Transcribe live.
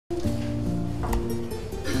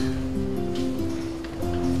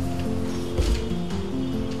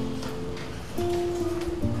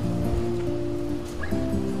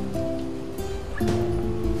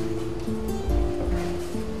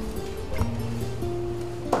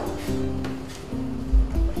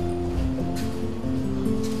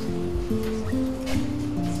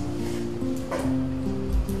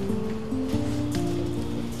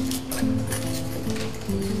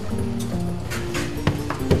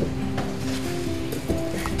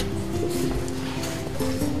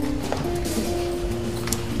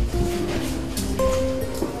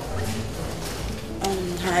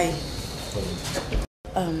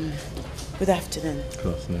Good afternoon.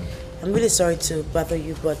 Good afternoon. I'm really sorry to bother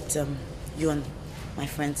you, but you and my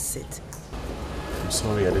friends sit. I'm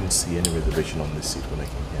sorry I didn't see any reservation on this seat when I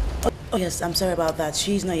came here. Oh yes, I'm sorry about that.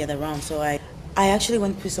 She's not yet around, so I actually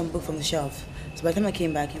went to pick some book from the shelf. So by the time I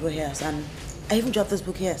came back, you were here, and I even dropped this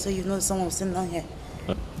book here, so you know someone was sitting down here.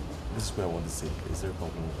 This is where I want to sit. Is there a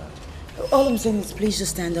problem with that? All I'm saying is please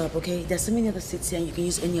just stand up, okay? There's so many other seats here, and you can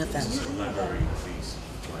use any of them. Library, please.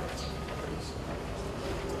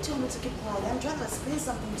 Tell me to keep quiet. I'm trying to explain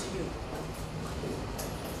something to you.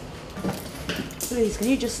 Please, can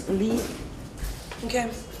you just leave? Okay.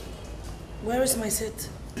 Where is my seat?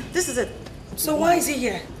 This is it. So why is he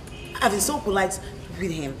here? I've been so polite with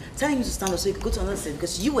him, telling him to stand up so he could go to another seat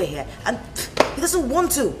because you were here, and he doesn't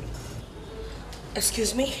want to.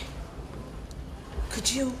 Excuse me? Could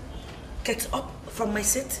you get up from my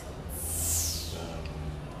seat?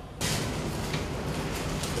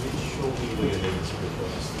 Can you show me where your name is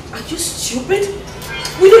first? Are you stupid?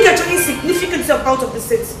 Will you get your insignificant self out of the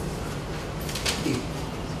seat?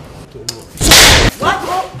 What?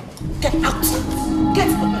 Get out! Get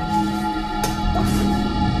out!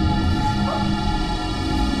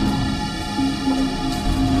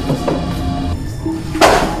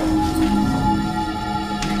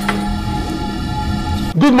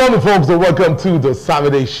 Good morning, folks, and welcome to the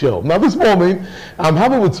Saturday Show. Now, this morning, I'm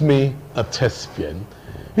having with me a Tespian.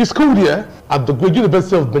 He schooled here at the Great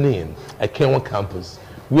University of Benin at Kenwan campus,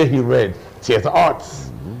 where he read theater arts.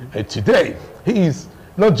 And today, he is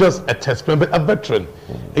not just a Tespian, but a veteran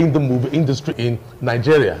in the movie industry in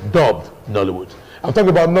Nigeria, dubbed Nollywood. I'm talking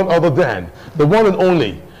about none other than the one and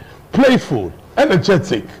only, playful,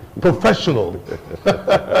 energetic, professional,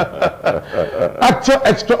 actor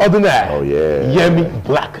extraordinaire. Oh yeah, Yemi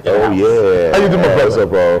Blaq. Oh yeah. How you doing, my brother? What's up,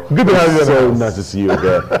 bro? Good to have you. So nice to see you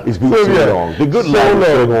again. It's been Same too here. long. The good So life is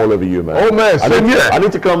long. going all over you, man. Oh man, same here. I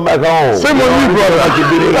need to come back home. Same on you, brother.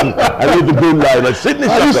 I need the good life. Like Sydney.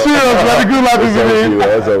 Are you serious? Like the good life is in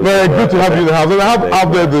Very Very good to have you in the house. And I have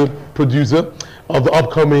out there the producer of the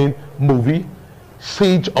upcoming movie,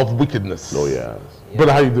 Siege of Wickedness. Oh yeah.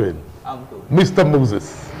 Brother, how you doing? I'm good. Mr.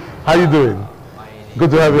 Moses, how you doing?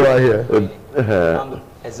 Good to have you right here. I'm the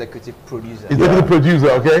executive producer. Executive producer,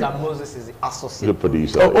 okay? Mr. Moses is the associate Good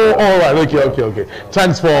producer. Oh, all right, okay.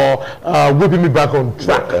 Thanks for whipping me back on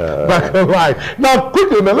track, back on line. Now,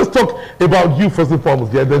 quickly, man, let's talk about you first and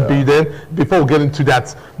foremost, then before we get into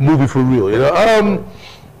that movie for real. You know,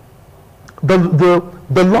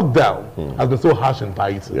 the lockdown has been so harsh and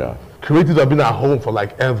biting. Yeah. Creatives have been at home for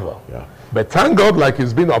like ever. Yeah. But thank God, like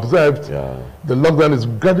it's been observed, the lockdown is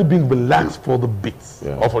gradually being relaxed for the bits,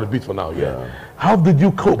 or for the bit for now. Yeah. How did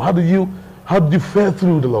you cope? How did you fare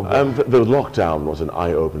through the lockdown? The lockdown was an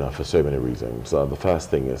eye-opener for so many reasons. The first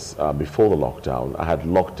thing is, before the lockdown, I had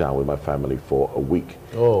lockdown with my family for a week.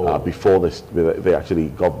 Before this, they actually,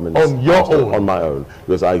 government... On your own? On my own.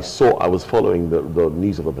 Because I was following the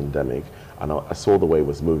news of the pandemic, and I saw the way it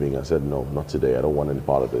was moving. I said, no, not today. I don't want any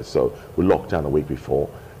part of this. So we locked down a week before.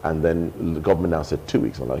 And then the government now said 2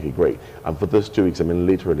 weeks. I'm like, okay, great. And for those 2 weeks, I mean,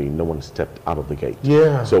 literally, no one stepped out of the gate.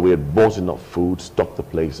 Yeah. So we had bought enough food, stocked the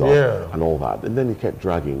place up, and all that. And then it kept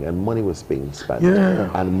dragging, and money was being spent,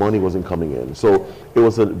 and money wasn't coming in. So it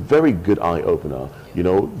was a very good eye-opener, you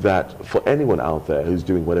know, that for anyone out there who's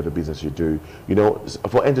doing whatever business you do, you know,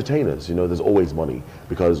 for entertainers, you know, there's always money,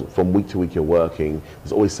 because from week to week you're working,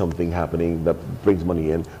 there's always something happening that brings money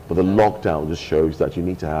in. But the lockdown just shows that you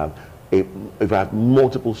need to have if I have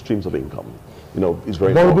multiple streams of income, you know, it's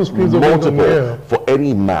very multiple streams of income, for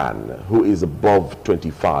any man who is above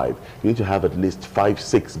 25. You need to have at least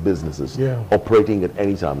 5-6 businesses operating at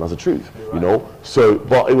any time. That's the truth, you know. So,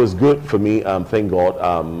 but it was good for me. Thank God,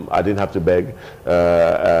 I didn't have to beg.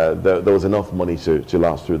 There was enough money to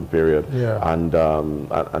last through the period, and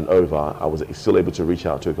over. I was still able to reach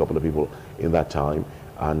out to a couple of people in that time.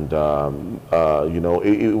 And, you know,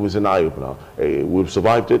 it was an eye-opener. We've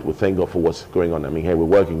survived it. We thank God for what's going on. I mean, hey, we're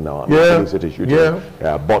working now.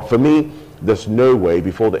 But for me, there's no way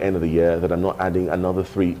before the end of the year that I'm not adding another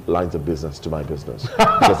 3 lines of business to my business.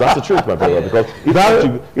 Because that's the truth, my brother. Because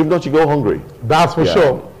if not, you go hungry. That's for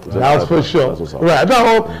sure. That's for sure. Right.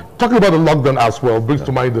 Now, talking about the lockdown as well brings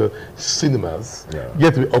to mind the cinemas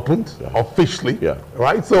yet to be opened officially.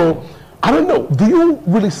 Right? So, I don't know. Do you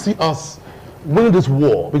really see us winning this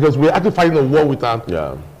war? Because we're actually fighting a war with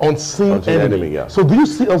an unseen enemy. So do you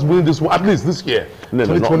see us winning this war, at least this year? No,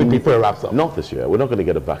 2020 before it wraps up. Not this year. We're not going to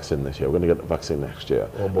get a vaccine this year. We're going to get a vaccine next year.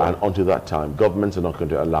 And until that time, governments are not going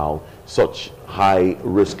to allow such high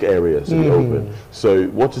risk areas to be open. So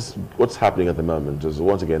what's happening at the moment is,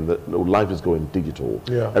 once again, life is going digital.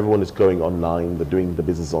 Everyone is going online. They're doing the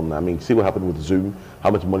business online. I mean, see what happened with Zoom,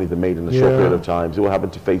 how much money they made in a short period of time. See what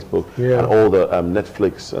happened to Facebook and all the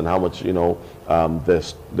Netflix, and how much, you know,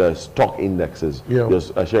 the stock indexes,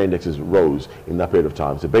 the share indexes rose in that period of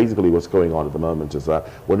time. So basically what's going on at the moment is that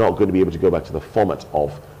we're not going to be able to go back to the format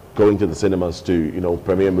of going to the cinemas to, you know,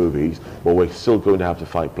 premiere movies, but we're still going to have to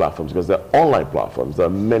find platforms, because they're online platforms. There are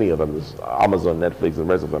many of them. There's Amazon, Netflix, and the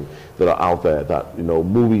rest of them that are out there that, you know,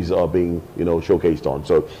 movies are being, you know, showcased on.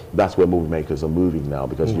 So that's where movie makers are moving now,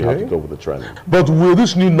 because we have to go with the trend. But will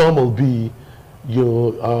this new normal be,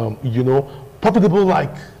 your, you know, profitable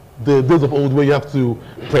like the days of old, where you have to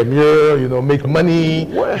premiere, you know, make money,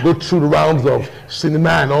 go through the rounds of cinema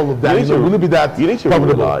and all of that? You know, will it be that you need to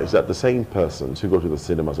profitable? realize that the same persons who go to the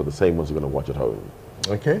cinemas are the same ones who are going to watch at home.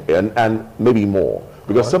 Okay. And maybe more.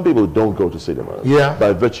 Because some people don't go to cinemas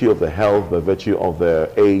by virtue of their health, by virtue of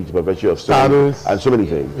their age, by virtue of status, and so many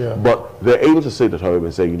things. But they're able to sit at home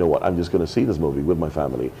and say, you know what, I'm just going to see this movie with my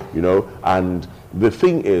family, you know. And the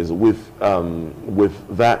thing is, with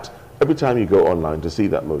that, every time you go online to see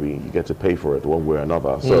that movie, you get to pay for it one way or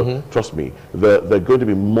another. So trust me, there are going to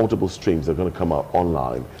be multiple streams that are going to come up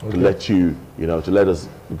online to let you, you know, to let us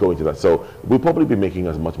go into that. So we'll probably be making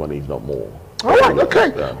as much money, if not more. All right,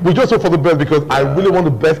 okay. We just hope for the best, because I really want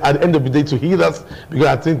the best at the end of the day to hear us, because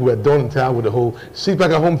I think we're done in town with the whole sit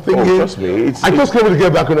back at home thing. Trust me, I just can't wait to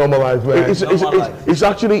get back to normal life, man. It's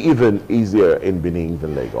actually even easier in Benin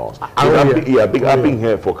than Lagos. I've been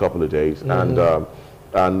here for a couple of days, and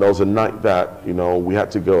there was a night that, you know, we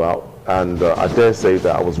had to go out, and I dare say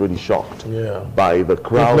that I was really shocked by the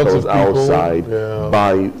crowd that was outside,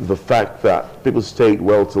 by the fact that people stayed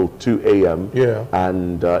well till 2 a.m.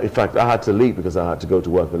 And in fact, I had to leave because I had to go to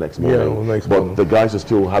work the next morning. But the guys are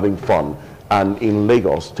still having fun. And in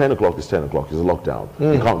Lagos, 10 o'clock is 10 o'clock. It's a lockdown.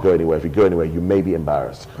 You can't go anywhere. If you go anywhere, you may be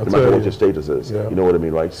embarrassed, no matter what your status is. You know what I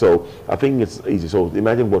mean, right? So I think it's easy. So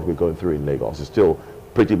imagine what we're going through in Lagos. It's still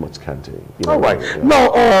pretty much canting. You know, all right.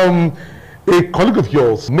 Now, a colleague of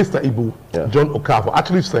yours, Mr. Ibu, John Okafor,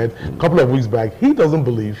 actually said a couple of weeks back, he doesn't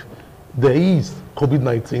believe there is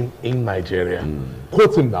COVID-19 in Nigeria.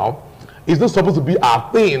 Quote him now, it's not supposed to be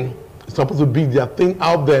our thing. It's supposed to be their thing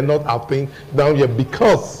out there, not our thing down here,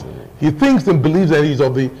 because he thinks and believes that he's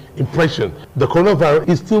of the impression the coronavirus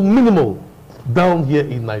is still minimal down here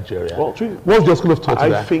in Nigeria. Well, what's your school of thought to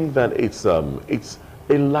that? I think that it's a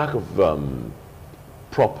lack of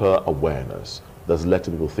proper awareness that's led to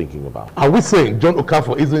people thinking about it. Are we saying John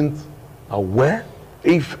Okafor isn't aware?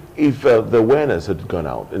 If the awareness had gone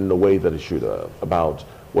out in the way that it should have about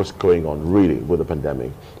what's going on really with the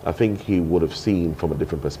pandemic, I think he would have seen from a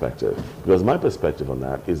different perspective. Because my perspective on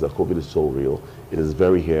that is that COVID is so real. It is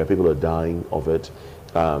very here. People are dying of it.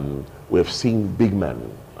 We have seen big men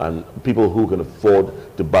and people who can afford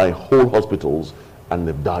to buy whole hospitals, and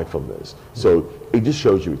they've died from this. So it just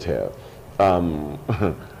shows you it's here.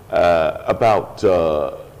 About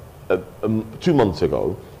 2 months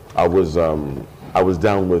ago, I was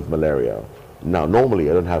down with malaria. Now,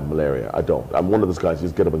 normally I don't have malaria. I don't. I'm one of those guys who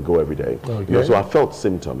just get up and go every day. You know, so I felt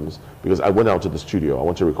symptoms because I went out to the studio. I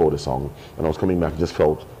went to record a song, and I was coming back. I just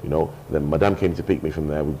felt, you know. Then Madame came to pick me from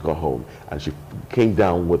there. We got home, and she came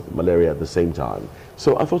down with malaria at the same time.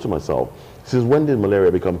 So I thought to myself, since when did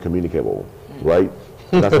malaria become communicable, right?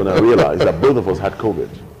 And that's when I realized that both of us had COVID.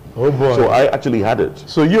 Oh boy. So I actually had it.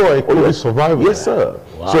 So you are a COVID survivor? Yes, sir.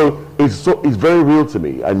 Wow. So it's very real to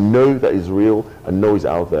me. I know that it's real. I know it's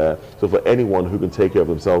out there. So for anyone who can take care of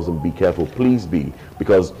themselves and be careful, please be.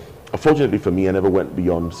 Because unfortunately for me, I never went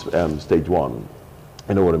beyond stage 1.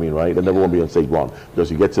 You know what I mean, right? I never went beyond stage 1.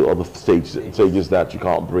 Because you get to other stages that you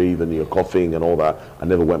can't breathe and you're coughing and all that. I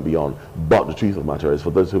never went beyond. But the truth of the matter is,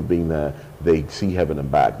 for those who've been there, they see heaven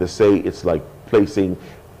and back. They say it's like placing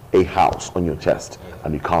a house on your chest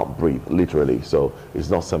and you can't breathe, literally. So it's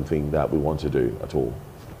not something that we want to do at all.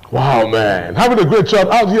 Wow, man. Having a great chat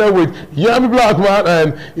out here with Yami Blaq, man,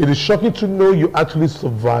 and it is shocking to know you actually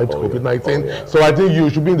survived COVID-19. So I think you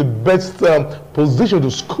should be in the best position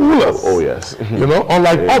to school us. Oh, yes. You know,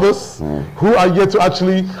 unlike others who are yet to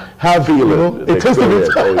actually have, you know, a taste of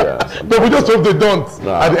it. Oh, yes. But we just hope they don't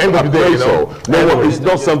at the end of the day, you know. No one, it's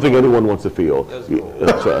not something anyone wants to feel.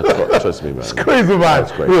 Trust me, man. It's crazy, man.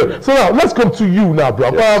 That's crazy. So now, let's come to you now,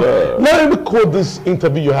 bro. Yes, let me quote this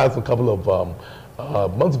interview you had a couple of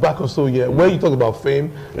months back or so, where you talk about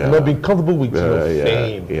fame, not being comfortable with your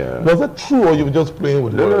fame. Was that true, or you were just playing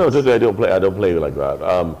with words? No, I don't play like that.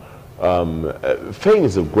 Fame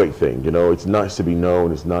is a great thing, you know. It's nice to be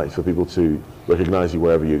known. It's nice for people to recognize you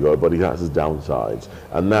wherever you go, but it has its downsides.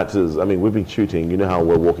 And that is, I mean, we've been shooting, you know how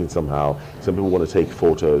we're walking somehow. Some people want to take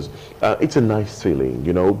photos. It's a nice feeling,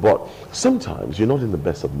 you know, but sometimes you're not in the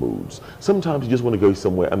best of moods. Sometimes you just want to go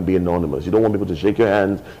somewhere and be anonymous. You don't want people to shake your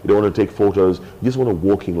hand. You don't want to take photos. You just want to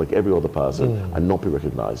walk in like every other person and not be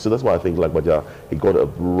recognized. So that's why I think like Baja, he got a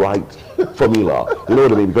right formula. You know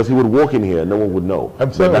what I mean? Because he would walk in here and no one would know.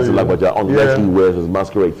 That's a Lagbaja unless he wears his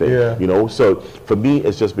masquerade thing. You know, so for me,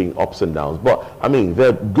 it's just being ups and downs. But I mean, there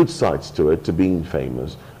are good sides to it, to being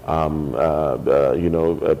famous. You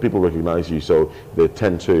know, people recognize you, so they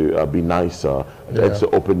tend to be nicer. It's to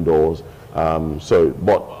open doors.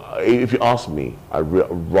 But if you ask me, I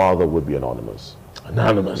rather would be anonymous.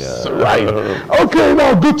 Anonymous, right? Okay,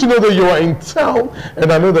 now good to know that you are in town,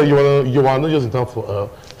 and I know that you are not just in town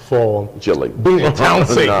for chilling, being in town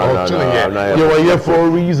sake or chilling. You are here for a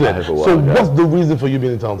reason. So what's the reason for you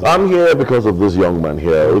being in town today? I'm here because of this young man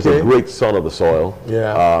here. He's a great son of the soil.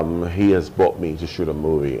 He has brought me to shoot a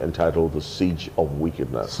movie entitled The Siege of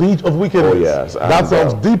Wickedness. Siege of Wickedness. Oh yes. That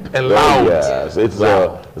sounds deep and loud. Yes, it's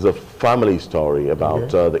a family story about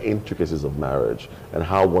the intricacies of marriage and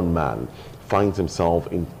how one man finds himself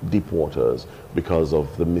in deep waters because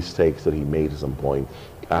of the mistakes that he made at some point,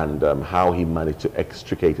 and how he managed to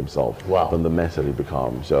extricate himself from the mess that he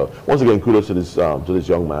becomes. So once again, kudos to this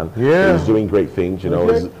young man. He's doing great things. You know,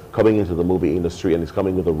 he's coming into the movie industry, and he's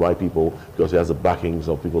coming with the right people because he has the backings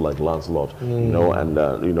of people like Lancelot, you know, and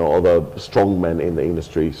you know, other strong men in the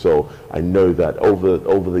industry. So I know that over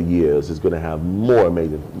the years, he's going to have more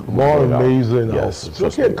amazing. Yes.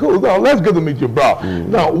 Okay, cool. Now let's get to meet your bro.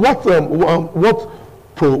 Now, what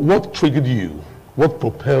triggered you? What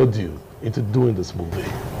propelled you into doing this movie?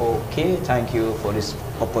 Okay, thank you for this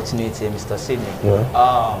opportunity, Mr. Sidney.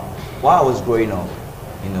 While I was growing up,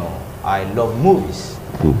 you know, I love movies.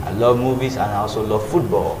 I love movies, and I also love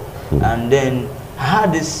football. And then I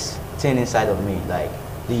had this thing inside of me, like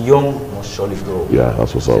the young must surely grow. Yeah,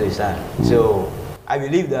 that's what's up. So I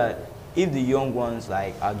believe that if the young ones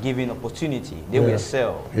like are given opportunity, they will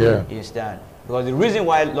excel. You understand? Because the reason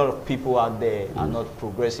why a lot of people out there are not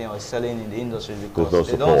progressing or selling in the industry is because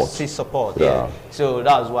they don't see support. So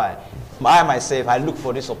that's why. I myself, I look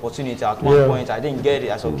for this opportunity. At one point, I didn't get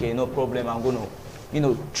it. I said, okay, no problem. I'm going to, you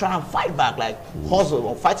know, try and fight back, like hustle.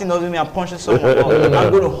 I'm fighting doesn't mean I'm punching someone.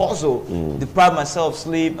 I'm going to hustle, deprive myself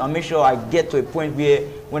sleep, and make sure I get to a point where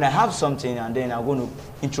when I have something, and then I'm going to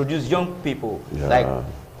introduce young people. Like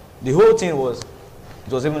the whole thing was,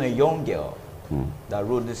 it was even a young girl that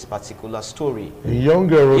wrote this particular story. A young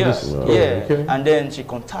girl wrote this story. And then she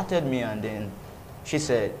contacted me, and then she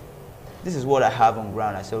said, this is what I have on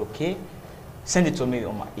ground. I said, okay, send it to me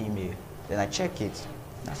on my email. Then I check it.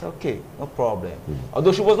 I said, okay, no problem.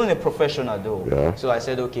 Although she wasn't a professional though. So I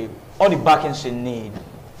said, okay, all the backend she need,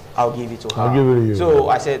 I'll give it to her. I'll give it to you. So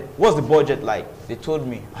I said, what's the budget like? They told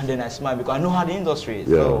me, and then I smiled because I know how the industry is.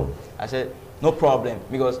 So I said, no problem,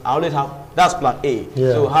 because I always have, that's plan A.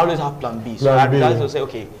 So I always have plan B. So I decided to say,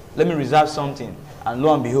 okay, let me reserve something. And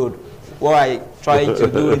lo and behold, what I tried to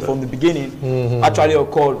do it from the beginning actually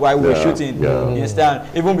occurred while we were shooting. You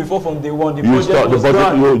understand? Even before from day one, the budget was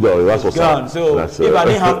gone. That's what's gone. So if I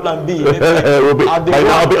didn't have plan B,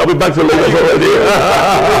 I'll be back to Lagos already.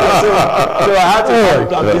 So I had to have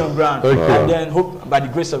plan B on ground. And then hope by the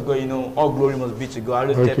grace of God, you know, all glory must be to God.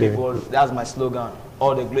 I always tell people, that's my slogan.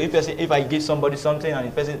 All the glory. If I give somebody something and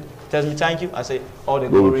the person tells me thank you, I say all the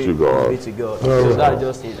glory must be to God. So that's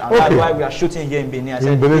just it. And that's why we are shooting here in Benin. I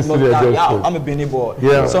said, I'm a Benin boy,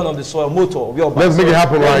 son of the soil, motor. Let's make it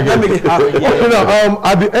happen right Let's make it happen. You know,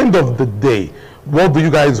 at the end of the day, what do you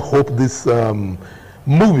guys hope this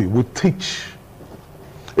movie will teach?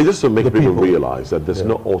 It's just to make people realize that there's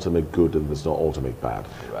no ultimate good and there's no ultimate bad.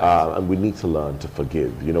 And we need to learn to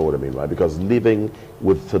forgive, you know what I mean, right? Because living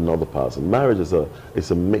with another person, marriage is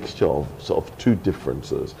a mixture of sort of two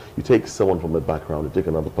differences. You take someone from a background, you take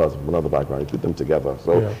another person from another background, you put them together.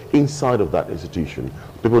 So inside of that institution,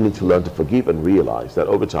 people need to learn to forgive and realize that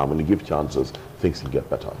over time, when you give chances, things can get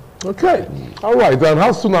better. Okay. All right, then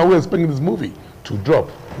how soon are we expecting this movie to drop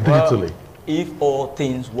digitally? If all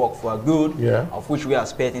things work for good, of which we are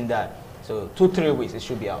expecting that, so 2-3 weeks it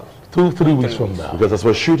should be out. 2-3 weeks from now. Because as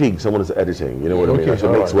we're shooting, someone is editing. You know what I mean?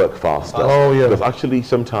 That makes work faster. Oh, yeah. Because actually,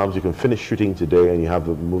 sometimes you can finish shooting today and you have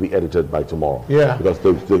the movie edited by tomorrow. Yeah. Because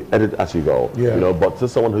they edit as you go. Yeah. You know, but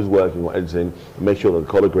just someone who's working on editing, make sure that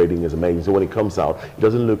the color grading is amazing. So when it comes out, it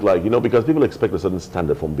doesn't look like, you know, because people expect a certain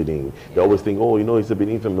standard from Benin. They always think, oh, you know, it's a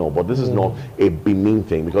Benin film. No, but this is not a Benin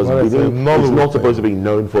thing, because Benin is not supposed to be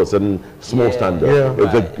known for a certain small standard. Yeah.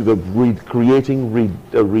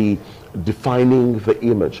 Defining the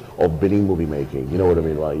image of Benin movie making. You know what I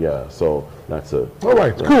mean, right? Yeah. So that's it. All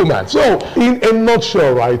right. Cool, man. So in a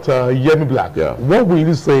nutshell, right, Yemi Blaq, what will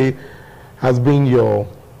you say has been your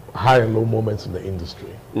high and low moments in the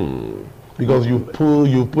industry? Because you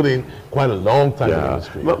put in quite a long time in the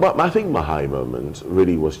industry. But I think my high moment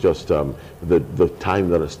really was just the time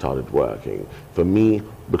that I started working. For me,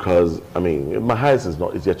 because I mean, my highest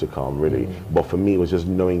is yet to come really. But for me, it was just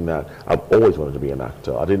knowing that I've always wanted to be an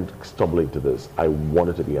actor. I didn't stumble into this. I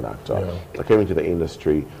wanted to be an actor. I came into the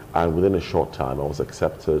industry, and within a short time, I was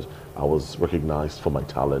accepted. I was recognized for my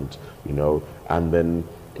talent, you know. And then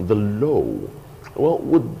the low, well,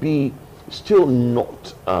 would be still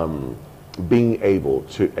not being able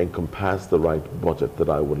to encompass the right budget that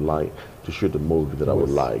I would like to shoot the movie that I would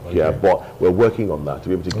like. Yeah, but we're working on that to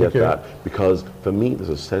be able to get that, because for me there's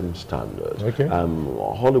a certain standard.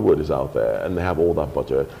 Hollywood is out there and they have all that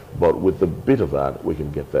budget, but with the bit of that we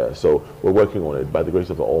can get there. So we're working on it. By the grace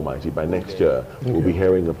of the Almighty, by next year we'll be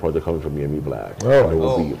hearing a project coming from Yemi Blaq. And it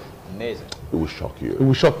will be amazing. It will shock you. It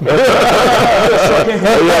will shock me. I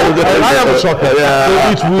am a shocker.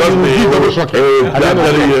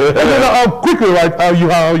 Quickly, right?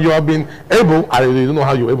 You have been able. I don't know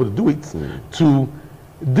how you're able to do it. To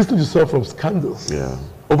distance yourself from scandals.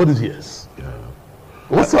 Over these years.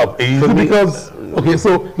 What's up? Because okay,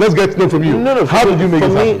 so let's get to know from you. How did you make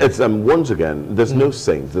it happen? It's once again, there's no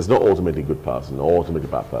saint, there's no ultimately good person or ultimately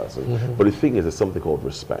bad person. But the thing is, there's something called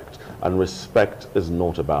respect, and respect is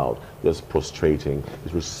not about just prostrating.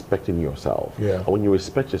 It's respecting yourself. And when you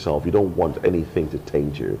respect yourself, you don't want anything to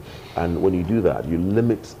taint you. And when you do that, you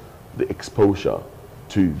limit the exposure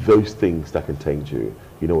to those things that can taint you.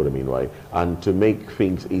 You know what I mean, right? And to make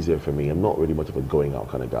things easier for me, I'm not really much of a going out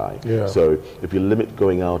kind of guy. So if you limit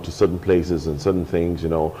going out to certain places and certain things, you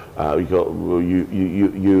know,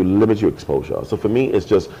 you limit your exposure. So for me, it's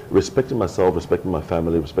just respecting myself, respecting my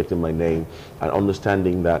family, respecting my name, and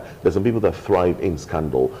understanding that there's some people that thrive in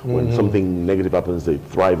scandal. When something negative happens, they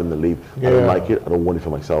thrive and they leave. I don't like it. I don't want it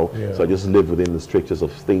for myself. So I just live within the strictures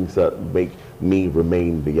of things that make me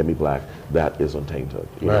remain the Yemi Blaq that is untainted.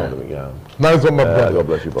 You know what I mean? Nice one, my brother. God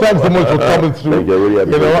bless you, Thanks so much for coming through. You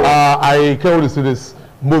know, I can't wait to see this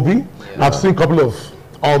movie. I've seen a couple of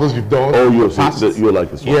others you've done. Oh, you'll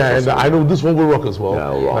like this one. Yeah, and I know this one will rock as well.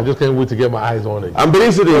 I just can't wait to get my eyes on it. And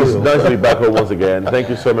basically, it's nice to be back home once again. Thank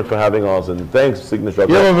you so much for having us, and thanks, Signature,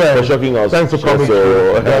 for shocking us. Thanks for coming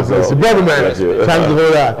through. Brother, man. Thank you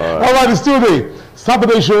for that. All right, it's Tuesday.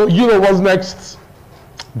 Saturday show. You know what's next.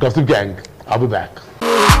 Gossip Gang. I'll be back.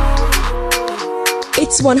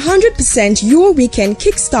 It's 100% your weekend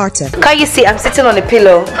Kickstarter. Can't you see I'm sitting on a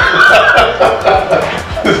pillow?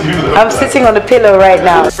 I'm sitting on a pillow right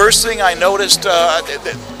now. First thing I noticed,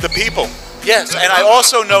 the people. Yes, and I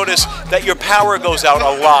also noticed that your power goes out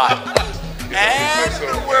a lot.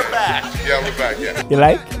 And we're back. Yeah, we're back, yeah. You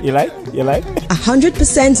like?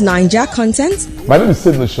 100% Ninja content. My name is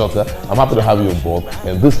Sidney Shutter. I'm happy to have you on board,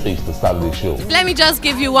 and this is the Saturday show. Let me just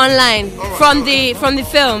give you one line from the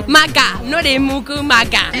film. Maga, no de mugu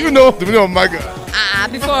maga. You know the meaning of maga.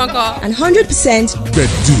 Before uncle. And 100%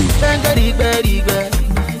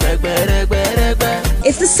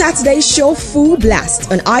 It's the Saturday show full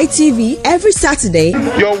blast on ITV every Saturday.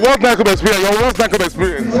 Your work lack of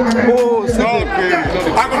experience. Oh, okay.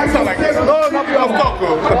 I'm going to sound like this. No,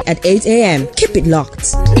 not at 8 a.m. Keep it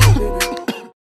locked.